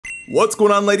What's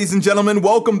going on, ladies and gentlemen?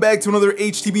 Welcome back to another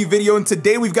HTB video, and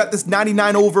today we've got this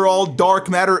 99 overall Dark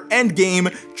Matter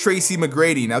Endgame Tracy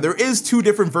Mcgrady. Now, there is two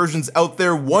different versions out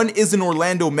there. One is an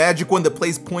Orlando Magic one that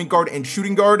plays point guard and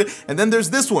shooting guard, and then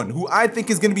there's this one, who I think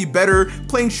is going to be better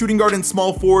playing shooting guard and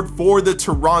small forward for the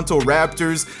Toronto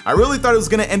Raptors. I really thought it was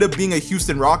going to end up being a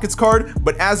Houston Rockets card,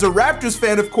 but as a Raptors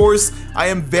fan, of course, I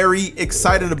am very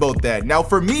excited about that. Now,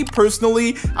 for me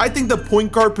personally, I think the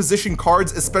point guard position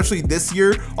cards, especially this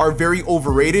year, are very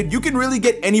overrated. You can really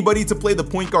get anybody to play the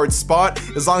point guard spot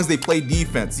as long as they play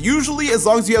defense. Usually, as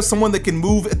long as you have someone that can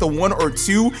move at the 1 or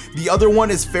 2, the other one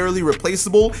is fairly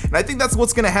replaceable, and I think that's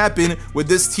what's going to happen with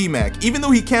this T-Mac. Even though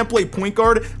he can't play point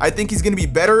guard, I think he's going to be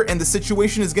better, and the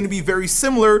situation is going to be very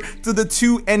similar to the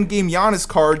two Endgame Giannis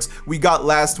cards we got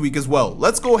last week as well.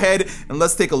 Let's go ahead and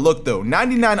let's take a look though.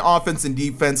 99 offense and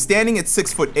defense, standing at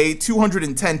 6'8",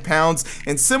 210 pounds,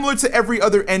 and similar to every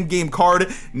other Endgame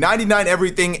card, 99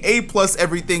 everything, A+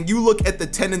 everything. You look at the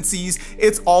tendencies,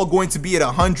 it's all going to be at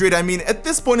 100. I mean, at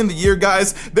this point in the year,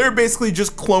 guys, they're basically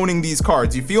just cloning these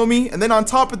cards, you feel me? And then on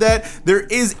top of that, there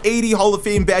is 80 Hall of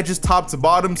Fame badges top to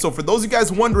bottom. So for those of you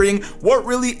guys wondering what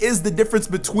really is the difference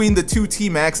between the two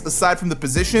T-Macs aside from the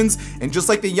positions, and just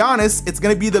like the Giannis, it's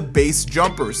going to be the base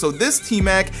jumper. So this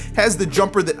T-Mac has the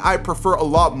jumper that I prefer a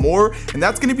lot more, and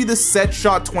that's going to be the set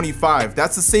shot 25.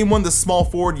 That's the same one the small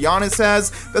forward Giannis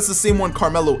has, that's the same one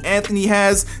Carmelo Anthony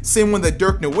has, same one that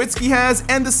Dirk Nowitzki has,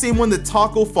 and the same one that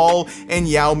Taco Fall and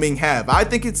Yao Ming have. I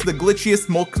think it's the glitchiest,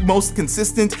 most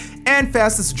consistent, and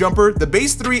fastest jumper. The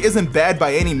base 3 isn't bad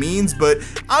by any means, but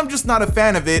I'm just not a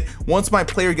fan of it once my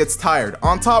player gets tired.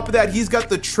 On top of that, he's got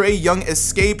the Trae Young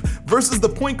escape versus the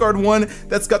point guard one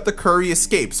that's got the Curry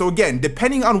escape. So again,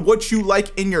 depending on what you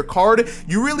like in your card,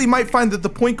 you really might find that the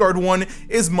point guard one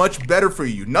is much better for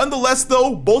you. Nonetheless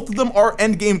though, both of them are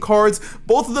endgame cards.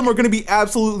 Both of them are going to be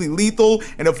absolutely lethal,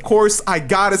 and of course, I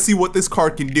gotta see what this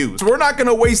card can do. So we're not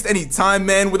gonna waste any time,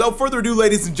 man. Without further ado,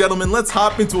 ladies and gentlemen, let's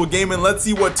hop into a game and let's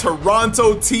see what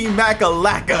Toronto Team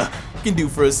Makalaka can do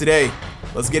for us today.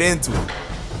 Let's get into it.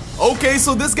 Okay,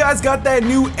 so this guy's got that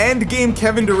new Endgame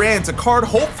Kevin Durant, a card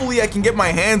hopefully I can get my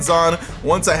hands on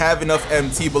once I have enough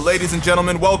MT. But ladies and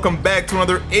gentlemen, welcome back to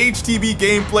another HTB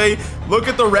gameplay. Look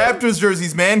at the Raptors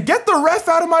jerseys, man. Get the ref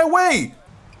out of my way.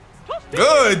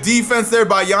 Good defense there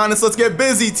by Giannis. Let's get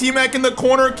busy. T-Mac in the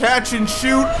corner, catch and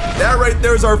shoot. That right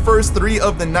there is our first 3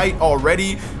 of the night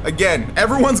already. Again,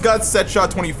 everyone's got set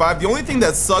shot 25. The only thing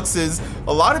that sucks is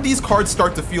a lot of these cards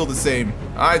start to feel the same.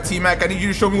 All right, T-Mac, I need you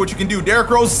to show me what you can do. Derrick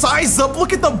Rose, size up.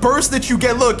 Look at the burst that you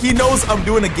get. Look, he knows I'm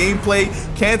doing a gameplay.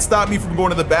 Can't stop me from going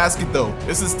to the basket, though.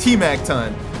 This is T-Mac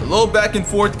time. A little back and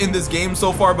forth in this game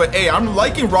so far, but hey, I'm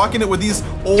liking rocking it with these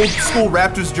old school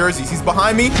Raptors jerseys. He's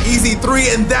behind me. Easy 3,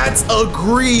 and that's a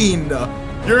green.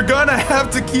 You're gonna have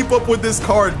to keep up with this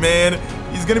card, man.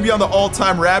 He's gonna be on the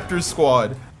all-time Raptors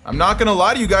squad. I'm not gonna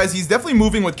lie to you guys. He's definitely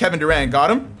moving with Kevin Durant.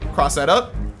 Got him. Cross that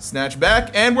up. Snatch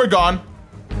back, and we're gone.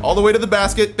 All the way to the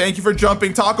basket. Thank you for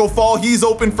jumping. Taco Fall, he's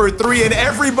open for 3, and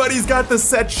everybody's got the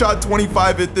set shot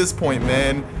 25 at this point,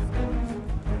 man.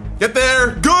 Get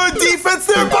there. Good defense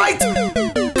there. Bite.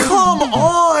 Come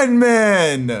on,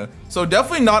 man. So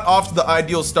definitely not off to the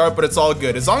ideal start, but it's all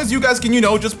good. As long as you guys can, you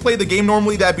know, just play the game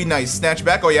normally, that'd be nice. Snatch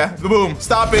back. Oh, yeah. Boom.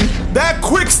 Stopping. That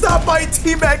quick stop by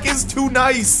T-Mac is too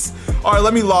nice. All right,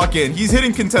 let me lock in. He's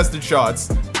hitting contested shots.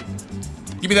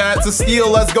 Give me that. It's a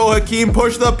steal. Let's go, Hakeem.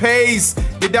 Push the pace.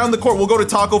 Get down the court. We'll go to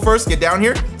Taco first. Get down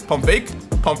here. Pump fake.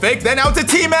 Pump fake, then out to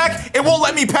T-Mac. It won't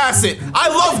let me pass it. I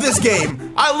love this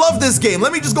game. I love this game.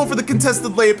 Let me just go for the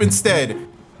contested layup instead.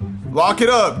 Lock it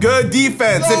up. Good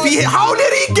defense. How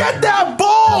did he get that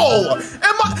ball?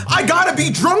 I gotta be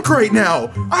drunk right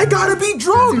now. I gotta be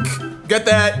drunk. Get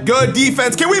that. Good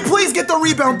defense. Can we please get the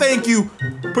rebound? Thank you.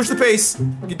 Push the pace.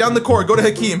 Get down the court. Go to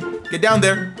Hakeem. Get down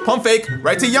there. Pump fake.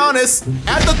 Right to Giannis.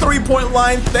 At the 3-point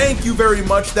line. Thank you very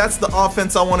much. That's the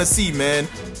offense I want to see, man.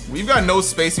 We've got no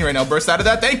spacing right now. Burst out of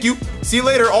that. Thank you. See you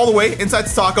later. All the way inside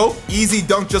to Taco. Easy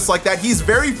dunk just like that. He's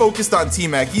very focused on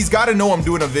T-Mac. He's got to know I'm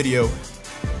doing a video.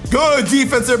 Good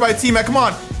defense there by T-Mac. Come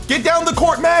on. Get down the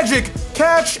court, Magic.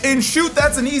 Catch and shoot.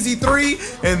 That's an easy 3.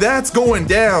 And that's going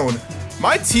down.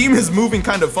 My team is moving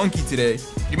kind of funky today.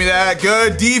 Give me that.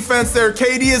 Good defense there.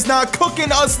 KD is not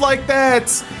cooking us like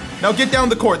that. Now get down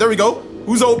the court. There we go.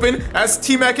 Who's open? That's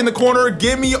T-Mac in the corner.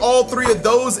 Give me all 3 of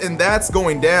those. And that's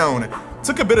going down.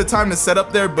 Took a bit of time to set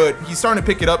up there, but he's starting to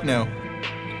pick it up now.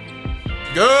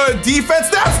 Good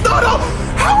defense. That's not a...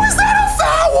 How is that a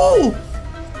foul?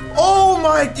 Oh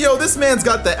my... Yo, this man's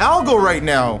got the algo right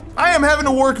now. I am having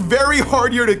to work very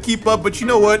hard here to keep up, but you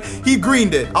know what? He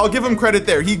greened it. I'll give him credit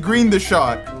there. He greened the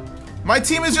shot. My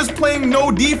team is just playing no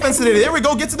defense today. There we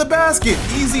go, get to the basket.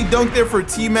 Easy dunk there for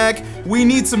T-Mac. We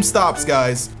need some stops,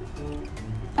 guys.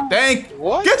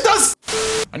 What? Get this!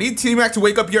 I need T-Mac to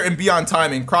wake up here and be on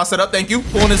timing. Cross that up, thank you.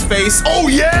 Pull in his face. Oh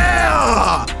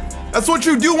yeah! That's what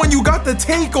you do when you got the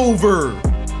takeover.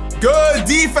 Good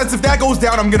defense. If that goes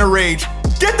down, I'm gonna rage.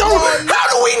 Get the, how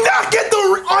do we not get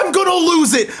the, I'm gonna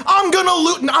lose it.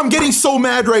 I'm getting so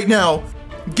mad right now.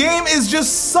 Game is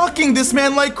just sucking this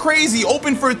man like crazy.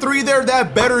 Open for three there,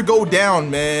 that better go down,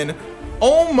 man.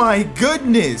 Oh my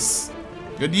goodness.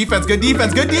 Good defense, good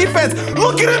defense, good defense.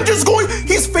 Look at him just going,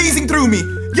 he's phasing through me.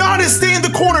 Giannis, stay in the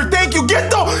corner, thank you.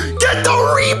 Get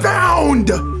the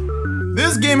rebound.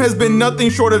 This game has been nothing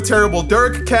short of terrible.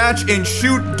 Dirk, catch and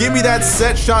shoot. Give me that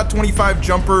set shot 25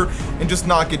 jumper and just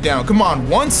knock it down. Come on,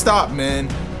 one stop, man.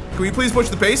 Can we please push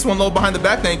the pace? One low behind the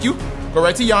back, thank you. Go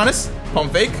right to Giannis,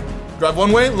 pump fake. Drive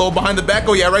one way, low behind the back.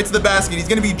 Oh yeah, right to the basket. He's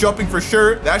gonna be jumping for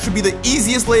sure. That should be the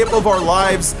easiest layup of our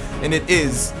lives, and it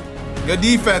is. Good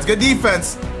defense, good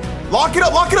defense. Lock it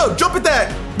up, jump at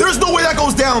that. There's no way that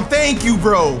goes down. Thank you,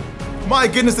 bro. My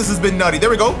goodness, this has been nutty. There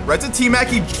we go, right to T-Mac.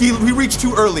 He reached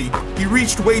too early. He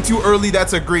reached way too early.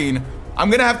 That's a green. I'm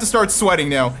gonna have to start sweating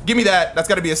now. Give me that. That's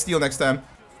gotta be a steal next time.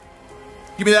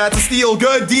 Give me that, it's a steal.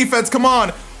 Good defense, come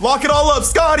on. Lock it all up.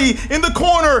 Scotty in the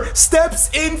corner, steps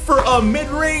in for a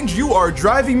mid-range. You are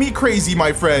driving me crazy,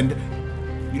 my friend.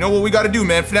 You know what we gotta do,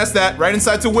 man. Finesse that, right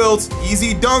inside to Wilt.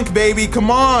 Easy dunk, baby, come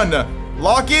on.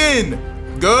 Lock in.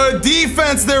 Good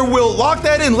defense there, Wilt. Lock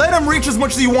that in, let him reach as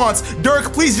much as he wants.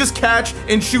 Dirk, please just catch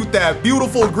and shoot that.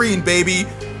 Beautiful green, baby.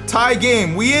 Tie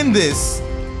game, we in this.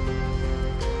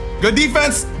 Good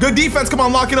defense, come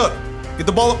on, lock it up. Get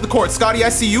the ball up the court. Scotty, I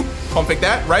see you. Pump fake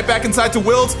that. Right back inside to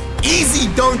Wilt.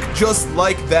 Easy dunk just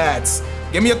like that.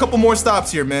 Give me a couple more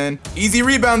stops here, man. Easy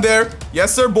rebound there.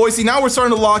 Yes, sir, Boise. Now we're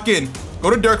starting to lock in.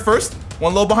 Go to Dirk first.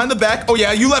 One low behind the back. Oh,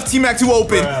 yeah, you left T-Mac too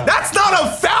open. That's not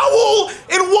a foul?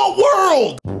 In what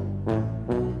world?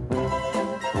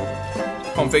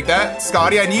 Pump fake that.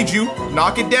 Scotty, I need you.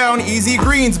 Knock it down. Easy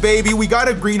greens, baby. We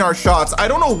gotta green our shots. I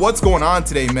don't know what's going on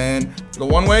today, man. Go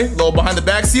one way, low behind the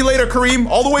back. See you later, Kareem.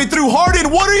 All the way through.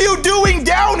 Harden, what are you doing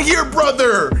down here,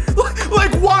 brother?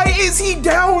 Like, why is he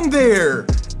down there?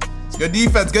 Good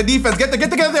defense, good defense. Get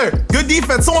there. Good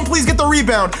defense. Someone please get the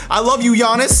rebound. I love you,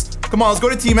 Giannis. Come on, let's go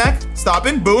to T-Mac.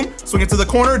 Stopping, boom. Swing it to the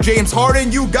corner. James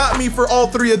Harden, you got me for all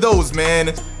three of those,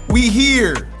 man. We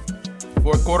here.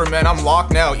 Fourth quarter, man, I'm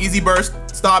locked now. Easy burst,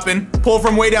 stopping. Pull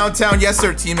from way downtown. Yes,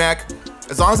 sir, T-Mac.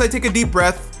 As long as I take a deep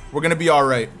breath, we're gonna be all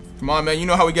right. Come on, man, you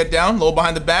know how we get down. Low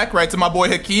behind the back, right to my boy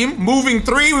Hakeem. Moving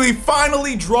three, we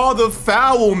finally draw the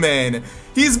foul, man.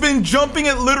 He's been jumping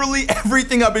at literally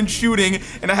everything I've been shooting,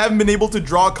 and I haven't been able to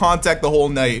draw contact the whole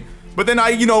night. But then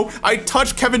I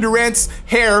touched Kevin Durant's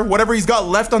hair, whatever he's got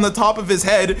left on the top of his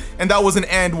head, and that was an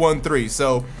and 1-3.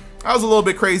 So I was a little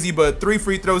bit crazy, but 3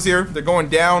 free throws here. They're going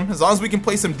down. As long as we can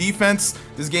play some defense,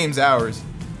 this game's ours.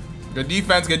 Good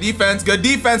defense, good defense, good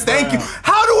defense. Thank you.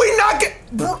 How do we not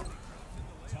get...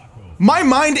 My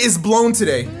mind is blown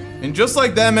today. And just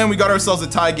like that, man, we got ourselves a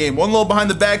tie game. One low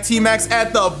behind the back. T-Max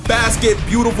at the basket.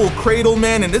 Beautiful cradle,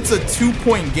 man. And it's a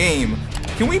 2-point game.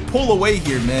 Can we pull away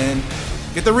here, man?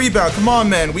 Get the rebound. Come on,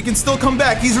 man. We can still come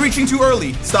back. He's reaching too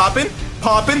early. Stopping.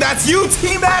 Popping. That's you,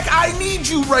 T-Mac. I need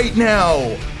you right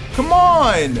now. Come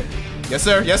on. Yes,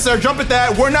 sir. Yes, sir. Jump at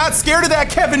that. We're not scared of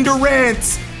that, Kevin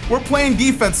Durant. We're playing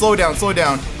defense. Slow down. Slow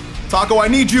down. Taco, I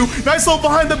need you. Nice low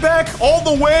behind the back. All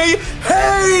the way.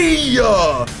 Hey!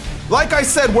 Like I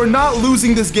said, we're not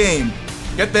losing this game.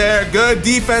 Get there. Good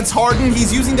defense. Harden.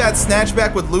 He's using that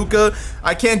snatchback with Luka.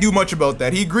 I can't do much about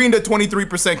that. He greened at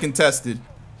 23% contested.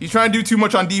 He's trying to do too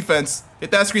much on defense.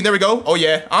 Hit that screen. There we go. Oh,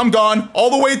 yeah. I'm gone. All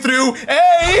the way through.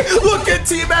 Hey! Look at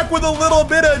T-Mac with a little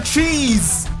bit of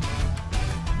cheese.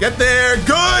 Get there.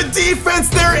 Good defense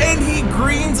there. And he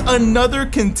greens another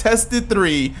contested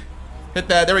 3. Hit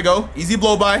that. There we go. Easy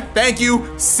blow by. Thank you.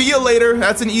 See you later.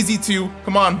 That's an easy 2.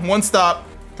 Come on. One stop.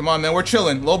 Come on, man. We're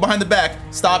chilling. Low behind the back.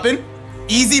 Stopping.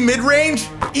 Easy mid-range.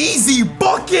 Easy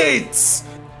buckets.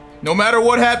 No matter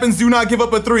what happens, do not give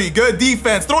up a 3. Good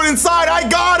defense. Throw it inside. I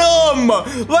got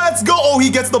him. Let's go. Oh, he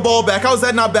gets the ball back. How is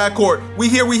that not backcourt? We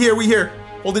here.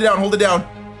 Hold it down. Hold it down.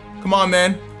 Come on,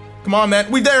 man. Come on,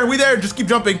 man. We there. Just keep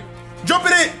jumping.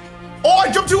 Jumping it. Oh, I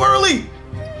jumped too early.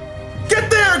 Get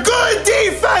there. Good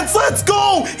defense. Let's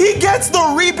go. He gets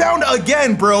the rebound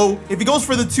again, bro. If he goes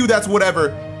for the 2, that's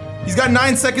whatever. He's got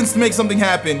 9 seconds to make something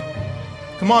happen.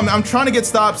 Come on, man. I'm trying to get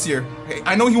stops here. Okay,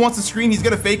 I know he wants to screen. He's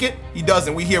going to fake it. He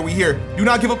doesn't. We here. Do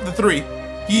not give up the 3.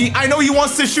 I know he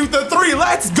wants to shoot the 3.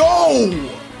 Let's go.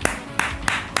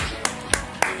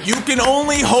 You can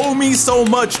only hold me so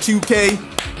much, 2K.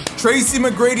 Tracy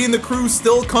Mcgrady and the crew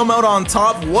still come out on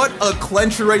top. What a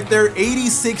clencher right there,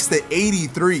 86 to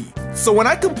 83. So when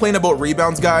I complain about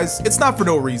rebounds, guys, it's not for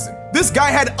no reason. This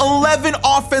guy had 11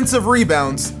 offensive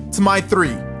rebounds to my 3.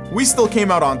 We still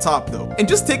came out on top though. And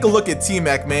just take a look at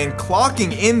T-Mac, man,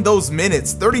 clocking in those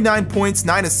minutes. 39 points,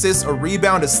 9 assists, a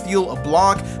rebound, a steal, a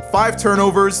block, 5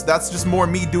 turnovers. That's just more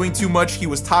me doing too much. He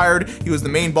was tired. He was the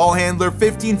main ball handler.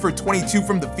 15 for 22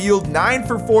 from the field, 9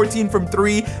 for 14 from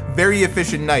 3. Very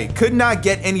efficient night. Could not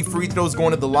get any free throws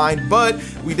going to the line, but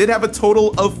we did have a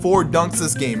total of 4 dunks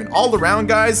this game. And all around,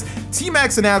 guys,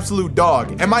 T-Mac's an absolute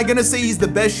dog. Am I gonna say he's the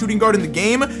best shooting guard in the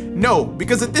game? No,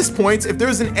 because at this point, if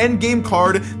there's an end game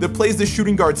card that plays the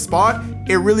shooting guard spot,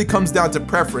 it really comes down to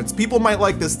preference. People might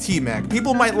like this T-Mac.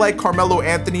 People might like Carmelo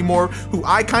Anthony more, who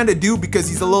I kind of do because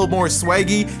he's a little more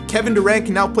swaggy. Kevin Durant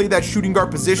can now play that shooting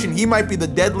guard position. He might be the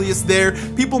deadliest there.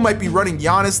 People might be running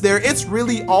Giannis there. It's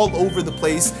really all over the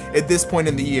place at this point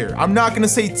in the year. I'm not going to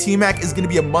say T-Mac is going to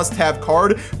be a must-have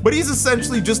card, but he's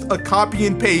essentially just a copy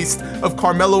and paste of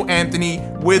Carmelo Anthony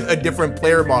with a different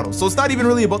player model. So it's not even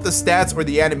really about the stats or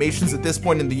the animations at this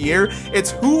point in the year.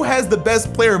 It's who has the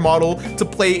best player model to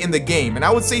play in the game. And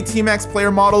I would say T-Mac's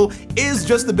player model is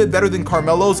just a bit better than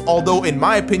Carmelo's, although in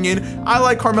my opinion, I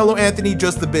like Carmelo Anthony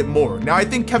just a bit more. Now I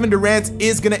think Kevin Durant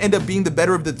is going to end up being the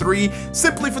better of the 3,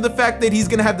 simply for the fact that he's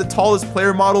going to have the tallest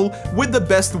player model with the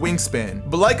best wingspan.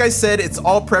 But like I said, it's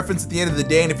all preference at the end of the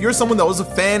day, and if you're someone that was a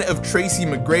fan of Tracy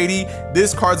Mcgrady,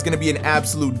 this card's going to be an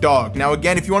absolute dog. Now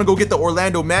again, if you want to go get the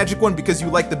Orlando Magic one because you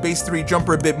like the base 3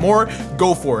 jumper a bit more,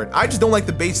 go for it. I just don't like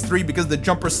the base 3 because the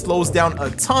jumper slows down a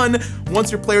ton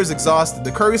once your player's exhausted.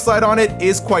 The Curry slide on it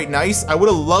is quite nice. I would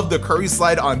have loved the Curry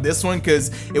slide on this one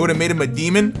because it would have made him a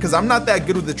demon, because I'm not that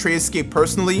good with the trade escape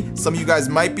personally. Some of you guys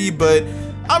might be, but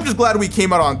I'm just glad we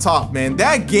came out on top, man.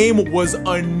 That game was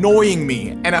annoying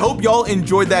me, and I hope y'all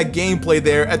enjoyed that gameplay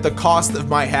there at the cost of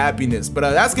my happiness. But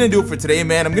that's gonna do it for today,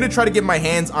 man. I'm gonna try to get my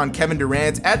hands on Kevin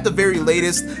Durant at the very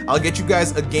latest. I'll get you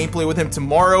guys a gameplay with him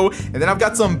tomorrow, and then I've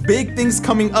got some big things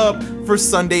coming up for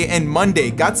Sunday and Monday.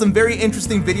 Got some very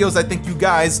interesting videos I think you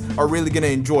guys are really gonna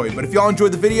enjoy. But if y'all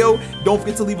enjoyed the video, don't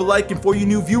forget to leave a like, and for you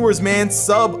new viewers, man,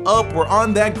 sub up. We're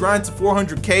on that grind to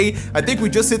 400K. I think we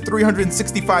just hit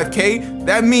 365K.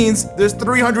 That means there's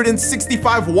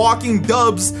 365 walking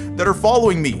dubs that are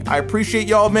following me. I appreciate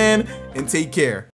y'all, man, and take care.